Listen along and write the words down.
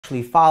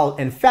actually followed.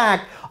 In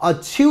fact, a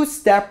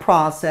two-step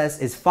process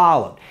is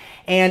followed.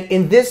 And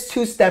in this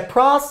two-step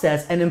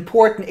process, an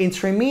important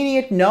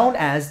intermediate known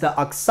as the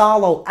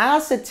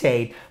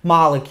oxaloacetate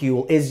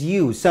molecule is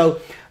used.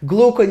 So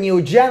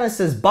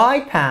gluconeogenesis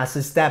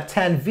bypasses step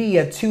 10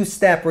 via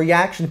two-step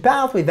reaction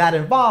pathway that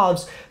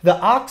involves the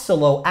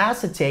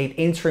oxaloacetate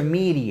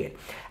intermediate.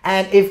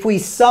 And if we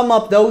sum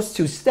up those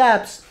two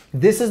steps,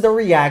 this is the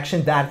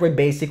reaction that we're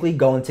basically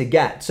going to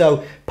get.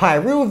 So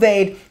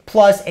pyruvate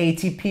plus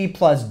ATP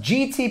plus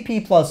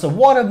GTP plus a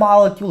water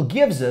molecule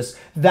gives us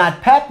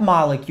that PEP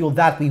molecule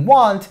that we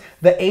want,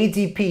 the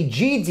ADP,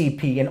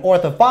 GDP, and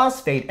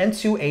orthophosphate, and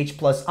 2H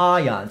plus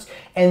ions.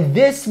 And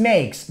this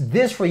makes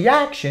this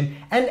reaction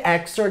an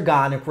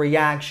exergonic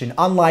reaction.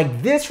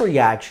 Unlike this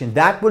reaction,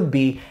 that would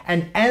be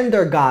an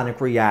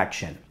endergonic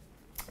reaction.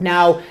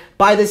 Now,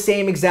 by the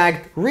same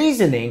exact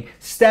reasoning,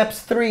 steps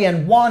 3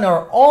 and 1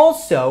 are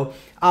also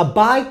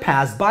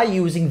bypassed by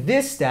using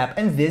this step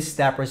and this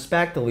step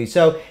respectively.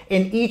 So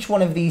in each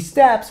one of these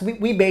steps,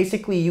 we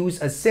basically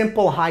use a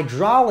simple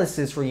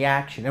hydrolysis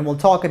reaction, and we'll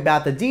talk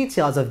about the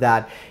details of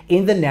that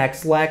in the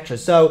next lecture.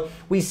 So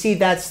we see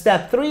that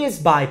step 3 is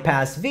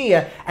bypassed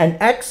via an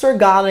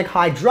exergonic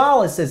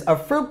hydrolysis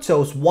of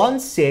fructose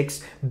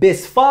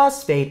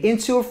 1,6-bisphosphate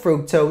into a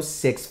fructose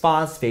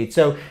 6-phosphate.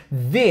 So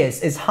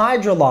this is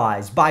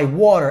hydrolyzed by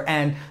water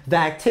and the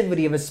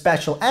activity of a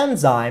special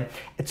enzyme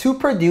to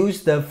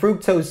produce the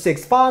fructose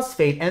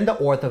 6-phosphate and the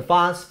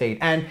orthophosphate.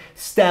 And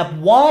step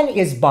 1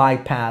 is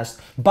bypassed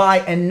by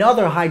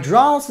another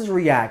hydrolysis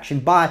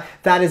reaction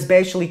that is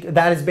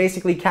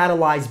basically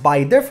catalyzed by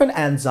a different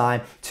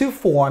enzyme to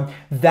form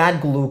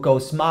that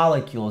glucose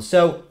molecule.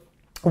 So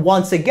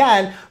once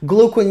again,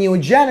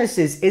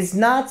 gluconeogenesis is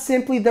not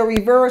simply the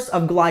reverse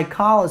of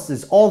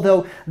glycolysis,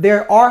 although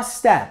there are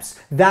steps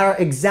that are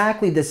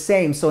exactly the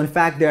same. So in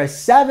fact, there are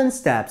 7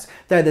 steps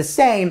that are the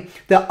same.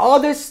 The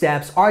other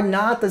steps are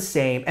not the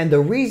same, and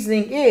the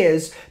reasoning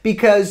is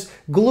because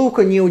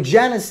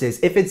gluconeogenesis,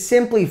 if it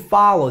simply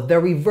followed the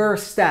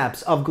reverse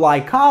steps of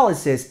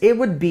glycolysis, it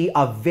would be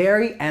a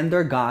very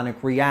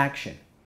endergonic reaction.